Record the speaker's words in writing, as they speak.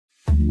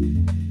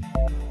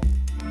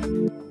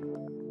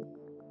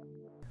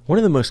One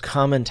of the most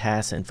common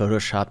tasks in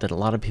Photoshop that a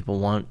lot of people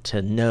want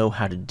to know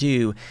how to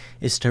do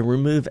is to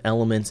remove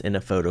elements in a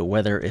photo,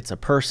 whether it's a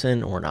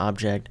person or an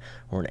object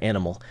or an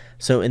animal.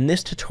 So in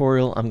this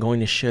tutorial, I'm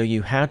going to show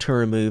you how to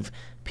remove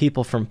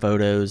people from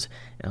photos,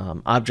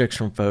 objects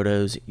from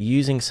photos,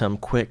 using some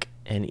quick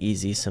and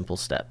easy simple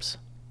steps.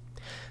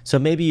 So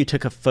maybe you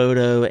took a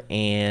photo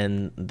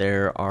and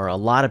there are a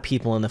lot of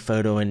people in the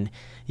photo and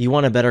you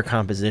want a better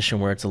composition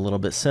where it's a little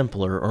bit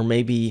simpler, or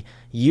maybe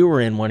you were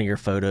in one of your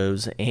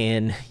photos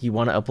and you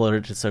want to upload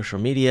it to social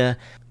media,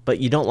 but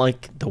you don't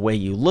like the way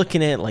you look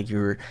in it, like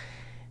you're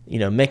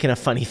making a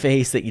funny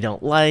face that you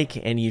don't like,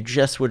 and you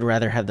just would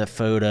rather have the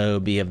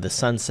photo be of the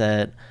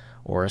sunset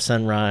or a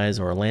sunrise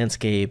or a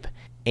landscape,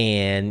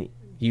 and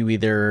you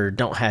either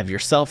don't have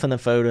yourself in the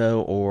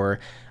photo or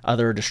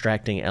other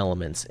distracting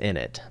elements in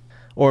it.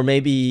 Or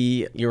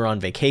maybe you're on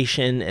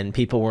vacation and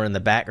people were in the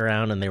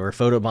background and they were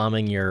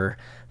photobombing your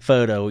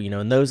photo.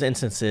 In those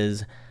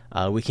instances,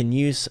 we can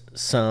use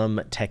some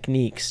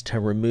techniques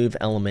to remove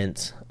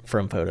elements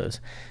from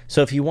photos.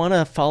 So if you want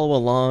to follow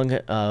along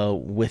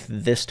with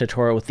this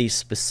tutorial with these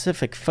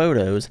specific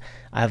photos,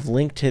 I've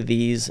linked to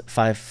these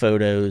 5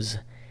 photos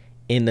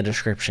in the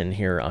description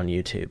here on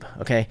YouTube.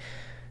 Okay,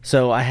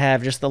 so I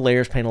have just the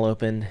layers panel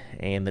open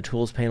and the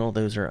tools panel.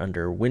 Those are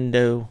under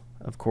window,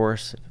 of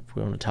course, if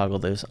we want to toggle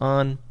those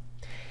on.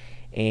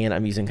 And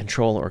I'm using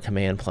Control or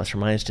Command plus or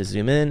minus to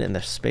zoom in, and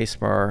the space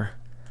bar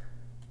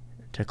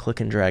to click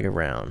and drag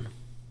around.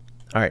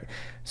 All right,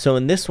 so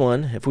in this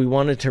one, if we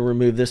wanted to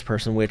remove this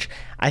person, which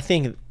I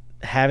think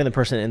having the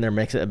person in there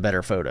makes it a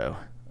better photo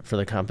for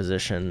the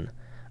composition.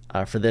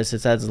 For this,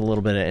 it adds a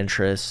little bit of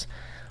interest,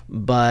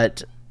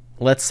 but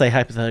let's say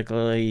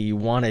hypothetically you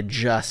wanted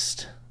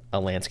just a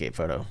landscape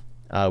photo.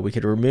 We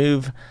could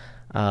remove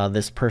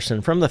this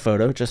person from the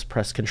photo. Just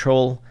press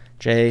Control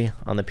J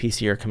on the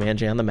PC or Command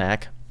J on the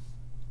Mac.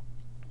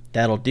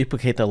 That'll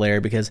duplicate the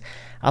layer, because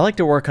I like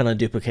to work on a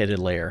duplicated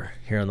layer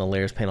here on the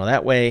layers panel.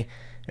 That way,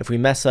 if we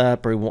mess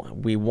up or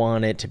we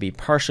want it to be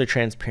partially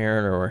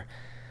transparent or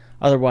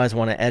otherwise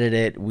want to edit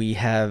it, we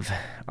have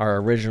our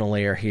original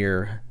layer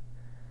here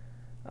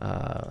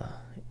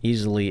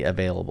easily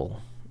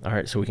available. All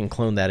right, so we can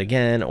clone that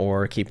again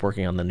or keep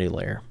working on the new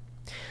layer.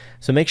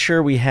 So make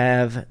sure we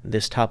have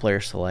this top layer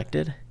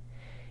selected.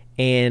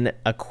 And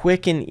a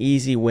quick and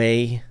easy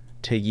way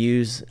to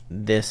use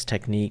this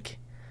technique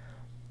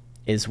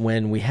is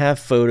when we have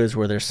photos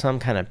where there's some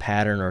kind of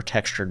pattern or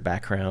textured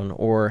background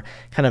or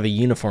kind of a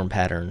uniform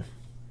pattern.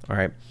 All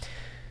right,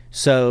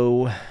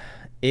 so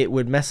it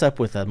would mess up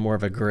with more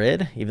of a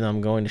grid, even though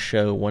I'm going to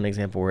show one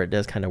example where it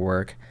does kind of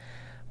work.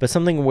 But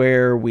something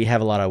where we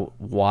have a lot of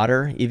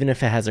water, even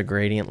if it has a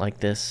gradient like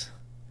this,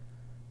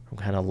 from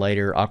kind of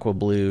lighter aqua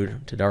blue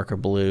to darker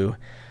blue,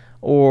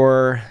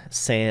 or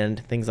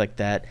sand, things like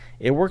that,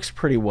 it works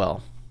pretty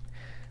well.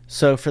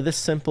 So for this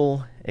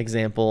simple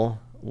example,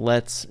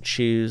 let's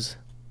choose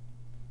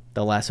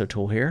the lasso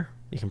tool here.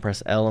 You can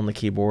press L on the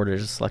keyboard or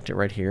just select it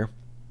right here.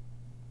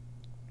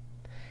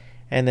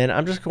 And then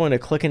I'm just going to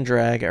click and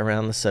drag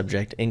around the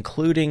subject,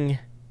 including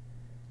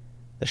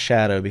the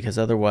shadow, because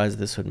otherwise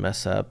this would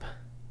mess up.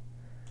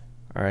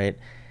 All right,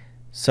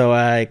 so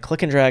I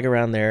click and drag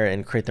around there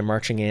and create the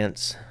marching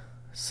ants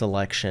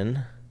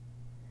selection.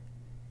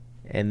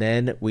 And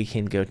then we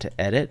can go to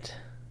Edit,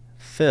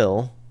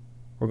 Fill.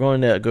 We're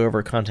going to go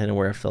over Content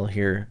Aware Fill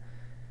here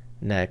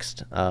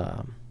next,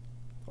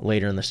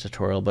 later in this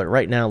tutorial. But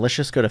right now, let's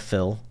just go to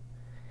Fill.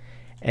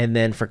 And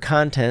then for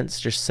Contents,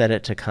 just set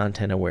it to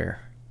Content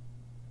Aware.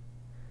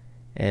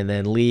 And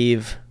then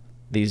leave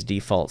these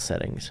default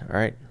settings. All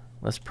right,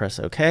 let's press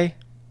OK.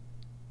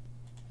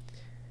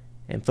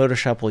 And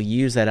Photoshop will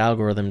use that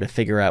algorithm to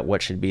figure out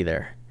what should be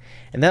there.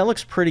 And that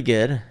looks pretty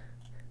good.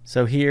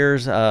 So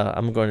here's,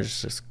 I'm going to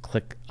just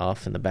click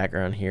off in the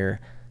background here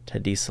to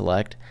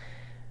deselect.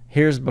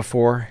 Here's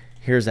before,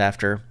 here's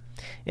after.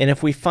 And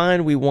if we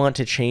find we want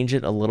to change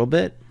it a little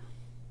bit,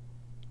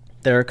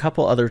 there are a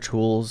couple other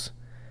tools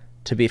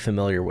to be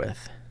familiar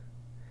with.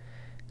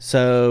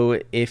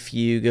 So if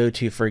you go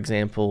to, for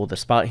example, the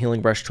Spot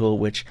Healing Brush tool,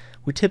 which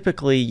we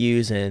typically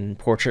use in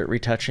portrait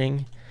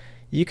retouching,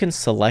 you can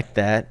select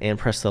that and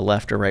press the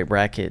left or right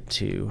bracket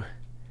to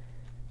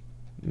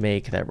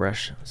make that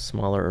brush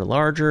smaller or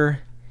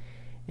larger,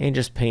 and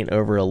just paint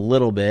over a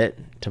little bit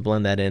to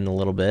blend that in a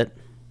little bit.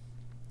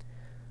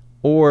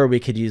 Or we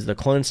could use the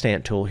clone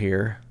stamp tool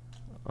here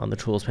on the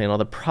tools panel.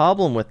 The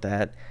problem with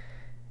that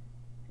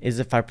is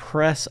if I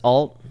press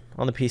Alt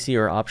on the PC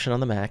or Option on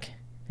the Mac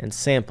and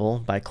sample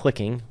by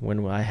clicking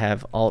when I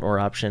have Alt or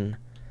Option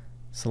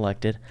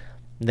selected,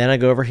 then I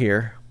go over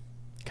here,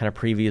 kind of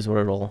previews what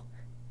it'll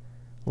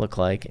look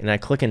like, and I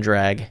click and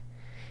drag,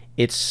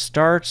 it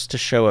starts to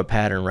show a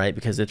pattern, right?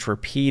 Because it's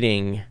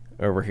repeating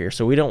over here.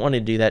 So we don't want to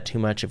do that too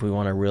much if we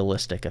want a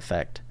realistic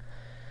effect.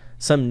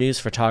 Some news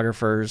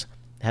photographers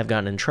have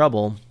gotten in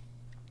trouble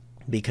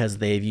because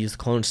they've used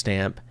clone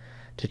stamp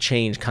to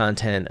change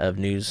content of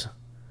news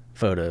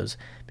photos,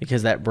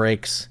 because that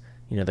breaks,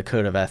 the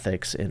code of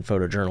ethics in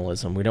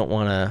photojournalism. We don't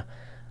want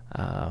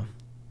to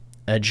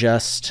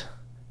adjust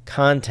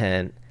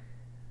content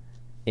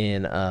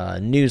in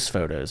news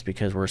photos,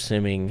 because we're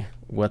assuming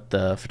what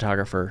the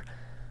photographer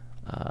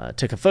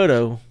took a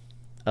photo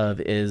of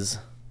is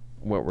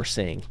what we're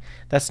seeing.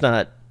 That's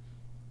not,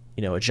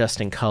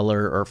 adjusting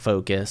color or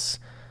focus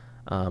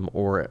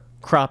or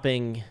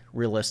cropping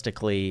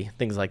realistically,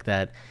 things like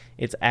that.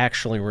 It's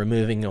actually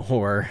removing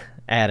or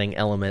adding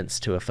elements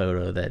to a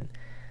photo that,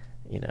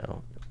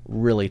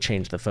 really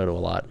change the photo a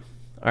lot.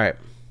 All right.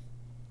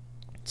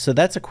 So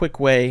that's a quick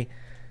way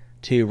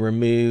to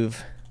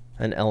remove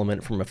an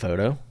element from a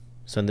photo.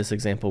 So in this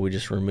example, we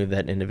just remove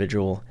that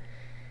individual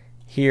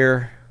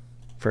here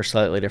for a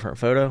slightly different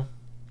photo.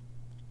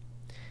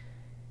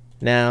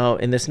 Now,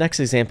 in this next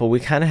example,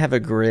 we kind of have a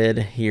grid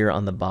here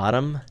on the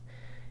bottom,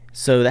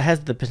 so that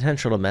has the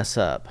potential to mess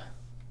up.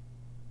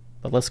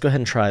 But let's go ahead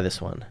and try this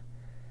one.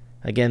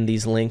 Again,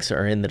 these links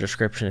are in the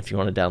description if you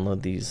want to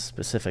download these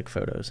specific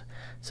photos.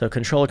 So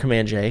Control or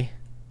Command J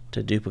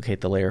to duplicate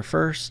the layer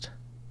first.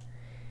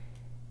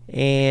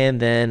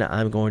 And then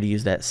I'm going to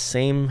use that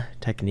same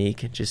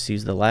technique, just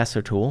use the lasso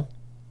tool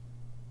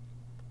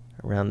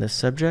around this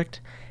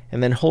subject,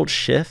 and then hold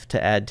Shift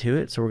to add to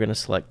it. So we're going to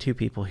select two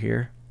people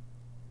here.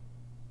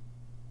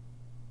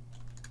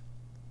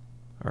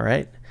 All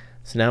right,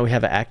 so now we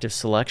have an active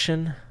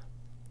selection.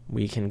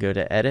 We can go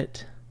to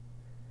Edit,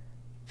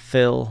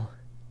 Fill,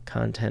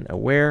 Content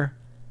Aware,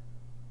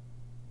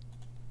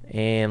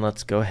 and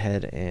let's go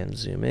ahead and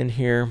zoom in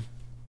here.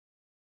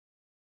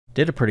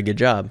 Did a pretty good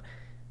job.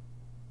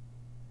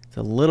 It's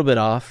a little bit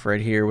off right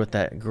here with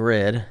that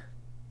grid.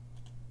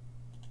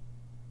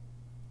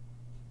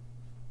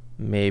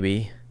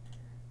 Maybe.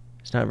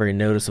 It's not very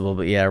noticeable,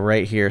 but yeah,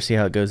 right here, see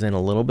how it goes in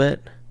a little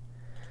bit?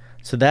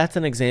 So that's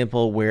an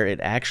example where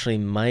it actually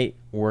might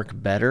work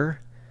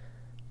better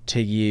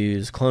to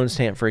use clone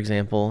stamp, for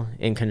example,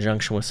 in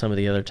conjunction with some of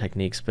the other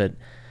techniques, but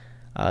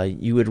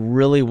you would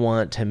really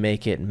want to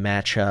make it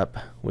match up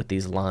with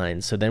these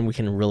lines. So then we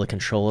can really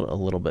control it a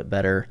little bit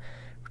better.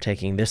 We're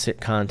taking this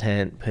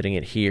content, putting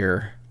it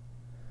here.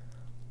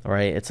 All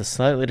right, it's a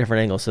slightly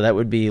different angle, so that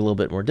would be a little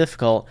bit more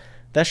difficult.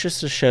 That's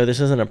just to show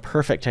this isn't a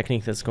perfect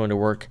technique that's going to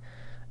work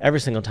every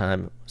single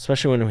time,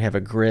 especially when we have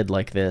a grid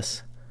like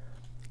this,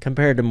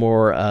 compared to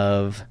more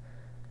of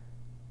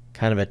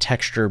kind of a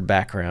texture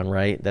background,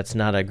 right? That's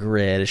not a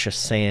grid, it's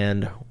just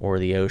sand or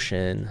the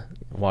ocean,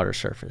 water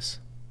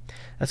surface.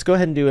 Let's go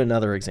ahead and do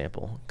another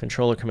example.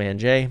 Control or Command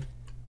J.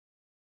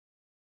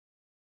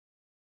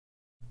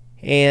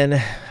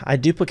 And I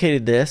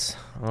duplicated this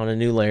on a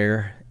new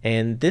layer,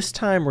 and this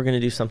time we're going to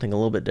do something a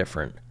little bit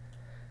different.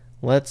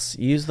 Let's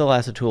use the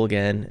lasso tool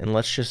again, and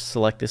let's just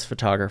select this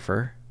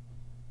photographer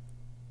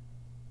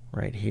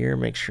right here.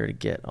 Make sure to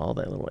get all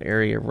that little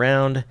area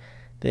around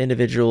the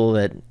individual,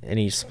 that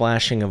any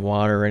splashing of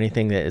water or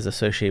anything that is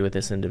associated with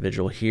this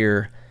individual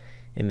here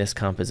in this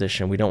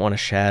composition. We don't want a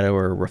shadow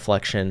or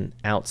reflection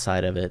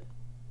outside of it.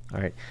 All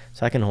right,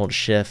 so I can hold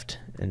Shift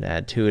and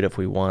add to it if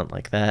we want,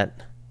 like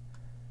that.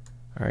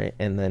 All right,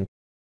 and then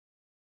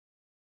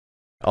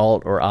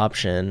Alt or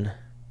Option,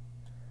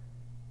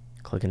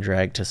 click and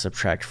drag to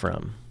subtract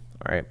from.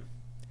 All right,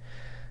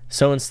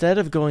 so instead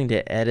of going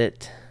to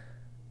Edit,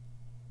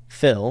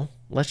 Fill,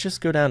 let's just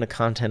go down to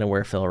Content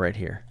Aware Fill right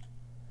here.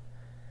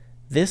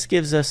 This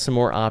gives us some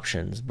more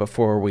options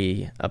before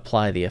we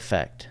apply the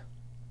effect.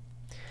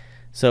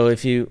 So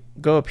if you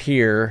go up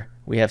here,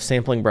 we have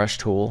Sampling Brush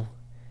Tool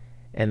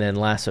and then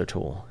Lasso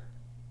Tool.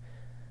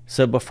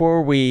 So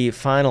before we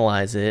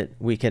finalize it,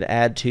 we could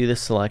add to the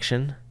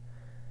selection,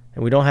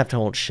 and we don't have to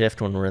hold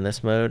Shift when we're in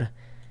this mode.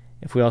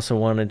 If we also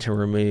wanted to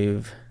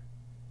remove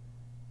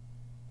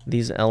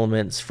these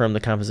elements from the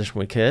composition,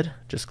 we could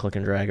just click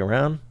and drag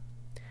around.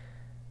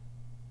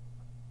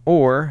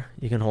 Or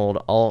you can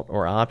hold Alt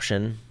or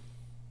Option,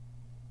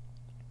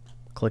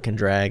 click and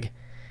drag,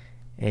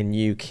 and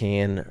you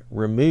can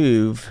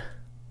remove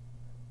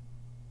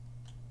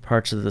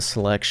parts of the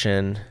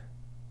selection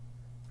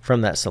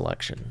from that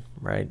selection,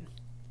 right?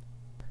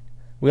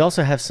 We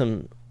also have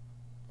some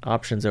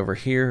options over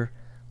here,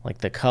 like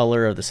the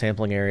color of the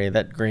sampling area.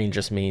 That green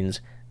just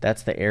means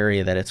that's the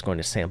area that it's going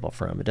to sample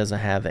from. It doesn't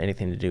have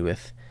anything to do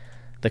with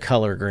the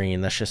color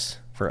green. That's just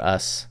for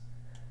us,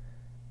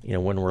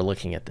 when we're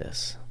looking at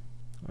this.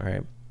 All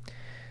right.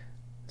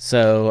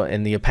 So,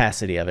 and the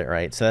opacity of it,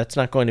 right? So that's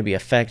not going to be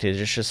affected.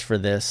 It's just for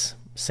this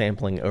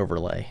sampling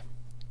overlay.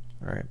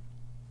 All right.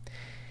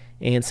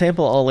 And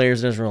sample all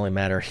layers doesn't really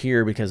matter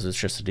here because it's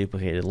just a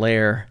duplicated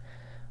layer.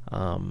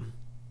 And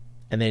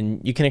then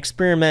you can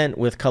experiment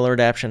with color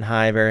adaptation,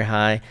 high, very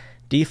high.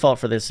 Default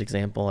for this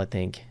example, I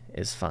think,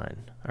 is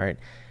fine. All right.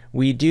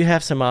 We do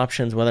have some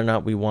options whether or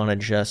not we want to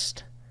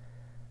just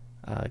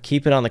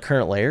keep it on the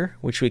current layer,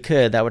 which we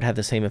could. That would have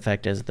the same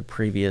effect as the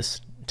previous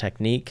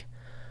technique.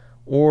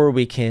 Or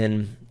we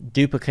can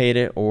duplicate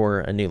it or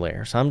a new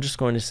layer. So I'm just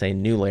going to say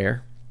new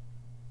layer.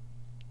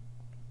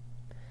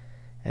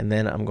 And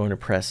then I'm going to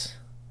press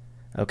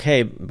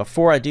OK.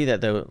 Before I do that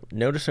though,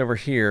 notice over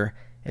here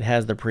it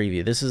has the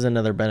preview. This is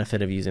another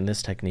benefit of using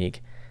this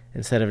technique.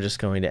 Instead of just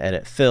going to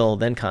Edit Fill,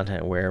 then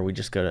Content Aware, we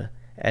just go to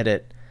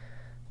Edit,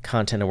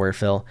 Content Aware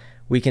Fill.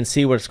 We can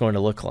see what it's going to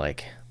look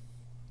like.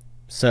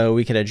 So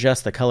we could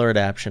adjust the color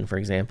adaptation, for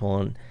example,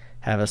 and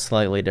have a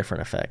slightly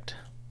different effect.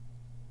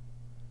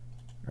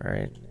 All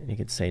right, you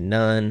could say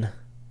none.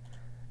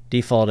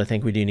 Default, I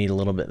think we do need a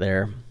little bit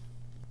there.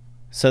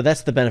 So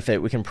that's the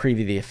benefit. We can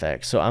preview the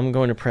effect. So I'm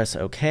going to press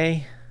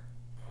OK,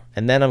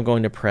 and then I'm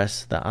going to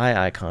press the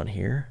eye icon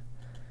here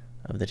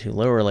of the two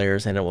lower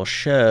layers, and it will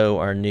show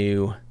our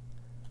new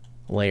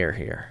layer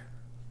here.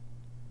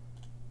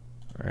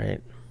 All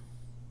right.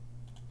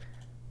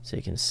 So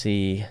you can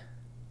see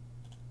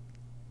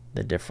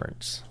the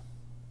difference.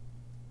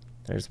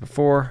 There's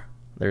before,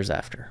 there's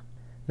after.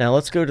 Now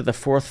let's go to the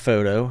fourth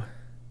photo,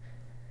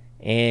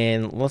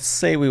 and let's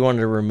say we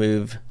wanted to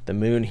remove the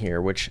moon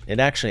here, which it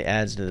actually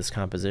adds to this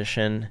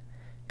composition,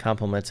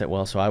 complements it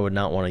well, so I would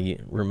not want to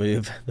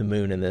remove the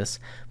moon in this,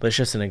 but it's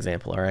just an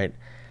example, all right?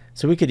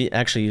 So we could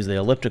actually use the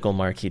elliptical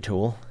marquee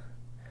tool,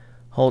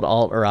 hold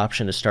Alt or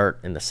Option to start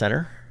in the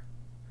center,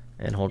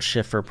 and hold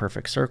Shift for a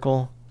perfect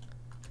circle,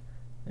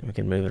 and we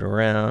can move it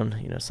around,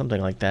 something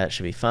like that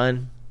should be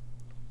fine.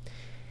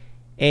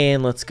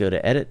 And let's go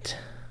to Edit,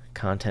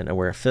 Content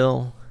Aware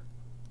Fill.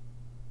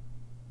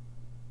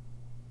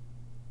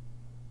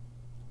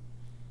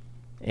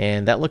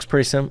 And that looks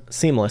pretty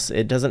seamless.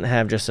 It doesn't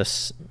have just a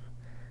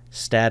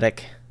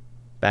static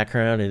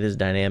background. It is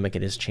dynamic.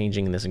 It is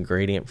changing this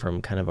gradient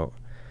from kind of a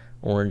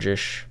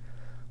orangish,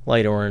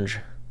 light orange,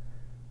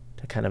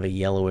 to kind of a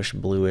yellowish,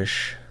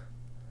 bluish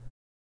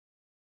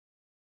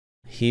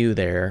hue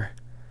there.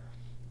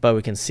 But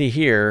we can see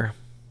here,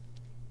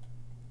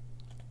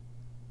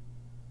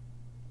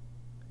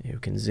 you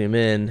can zoom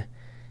in,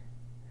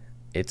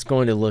 it's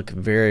going to look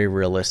very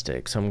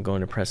realistic. So I'm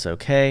going to press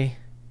OK.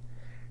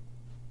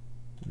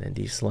 Then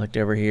deselect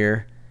over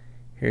here.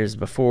 Here's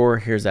before,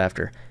 here's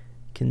after.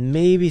 Can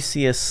maybe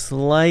see a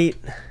slight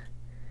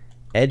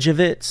edge of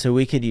it, so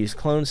we could use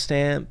clone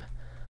stamp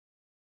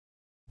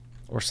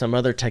or some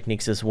other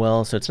techniques as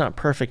well. So it's not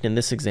perfect in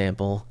this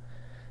example.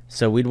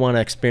 So we'd want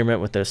to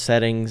experiment with those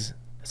settings,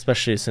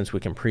 especially since we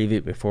can preview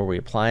it before we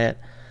apply it,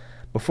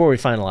 before we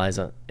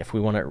finalize it, if we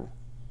want it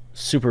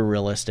super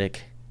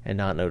realistic and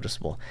not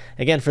noticeable.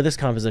 Again, for this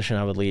composition,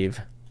 I would leave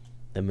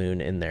the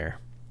moon in there.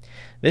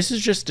 This is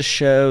just to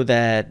show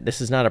that this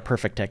is not a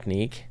perfect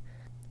technique.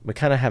 We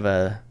kind of have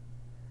a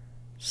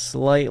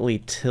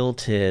slightly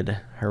tilted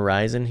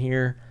horizon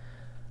here.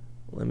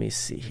 Let me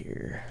see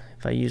here.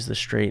 If I use the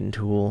straighten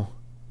tool,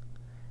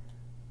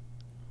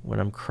 when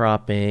I'm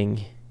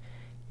cropping,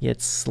 yet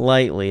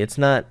slightly, it's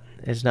not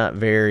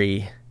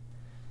very,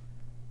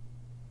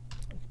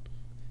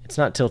 it's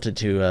not tilted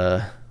to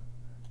a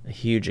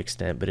huge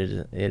extent, but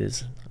it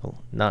is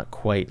not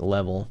quite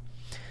level.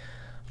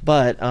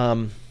 But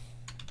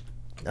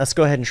let's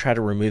go ahead and try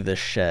to remove this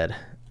shed.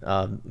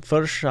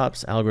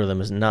 Photoshop's algorithm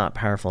is not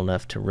powerful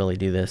enough to really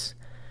do this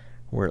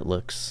where it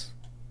looks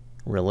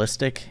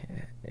realistic,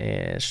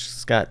 and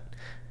it's got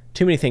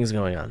too many things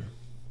going on.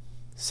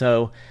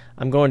 So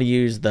I'm going to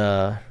use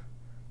the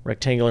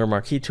rectangular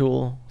marquee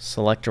tool,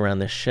 select around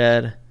this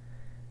shed,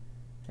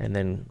 and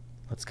then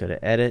let's go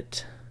to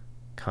Edit,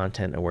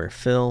 Content Aware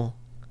Fill.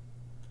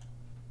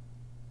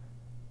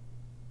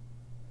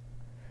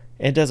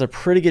 It does a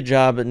pretty good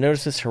job, but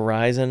notice this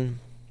horizon.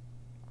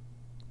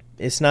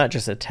 It's not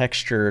just a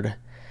textured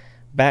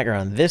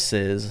background. This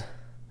is,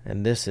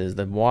 and this is.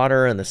 The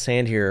water and the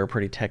sand here are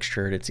pretty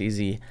textured. It's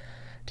easy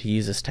to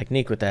use this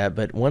technique with that.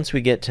 But once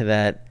we get to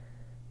that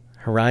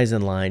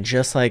horizon line,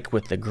 just like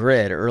with the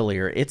grid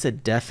earlier, it's a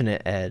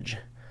definite edge,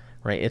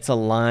 right? It's a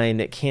line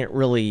that can't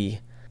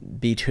really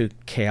be too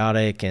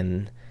chaotic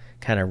and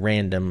kind of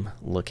random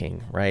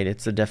looking, right?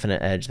 It's a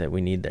definite edge that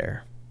we need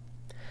there.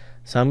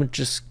 So I'm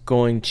just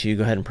going to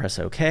go ahead and press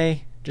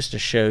OK, just to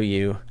show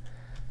you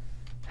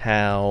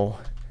how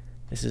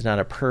this is not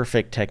a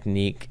perfect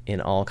technique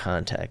in all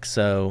contexts.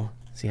 So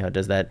see how it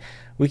does that.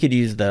 We could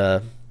use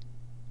the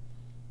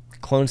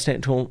clone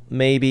stamp tool.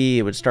 Maybe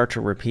it would start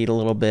to repeat a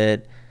little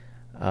bit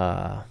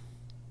to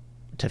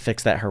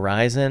fix that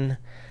horizon,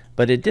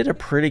 but it did a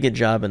pretty good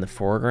job in the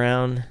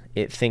foreground.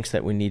 It thinks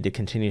that we need to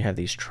continue to have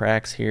these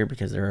tracks here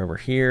because they're over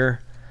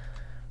here.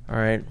 All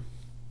right.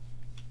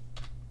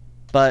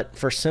 But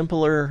for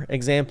simpler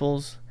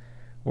examples,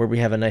 where we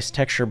have a nice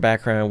texture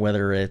background,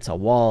 whether it's a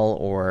wall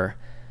or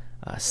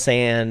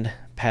sand,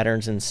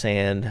 patterns in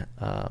sand,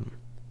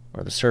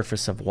 or the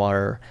surface of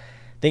water,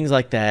 things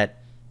like that,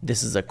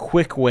 this is a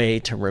quick way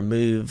to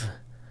remove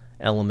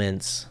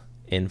elements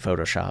in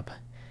Photoshop.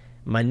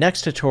 My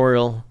next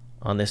tutorial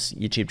on this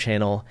YouTube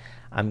channel,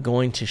 I'm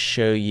going to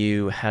show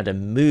you how to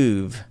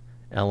move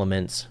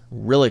elements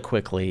really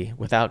quickly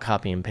without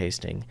copy and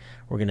pasting.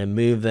 We're going to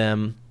move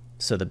them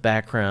so the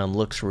background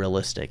looks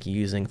realistic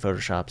using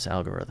Photoshop's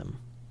algorithm.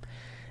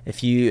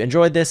 If you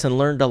enjoyed this and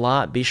learned a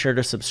lot, be sure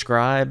to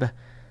subscribe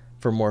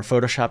for more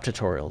Photoshop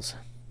tutorials.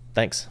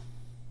 Thanks.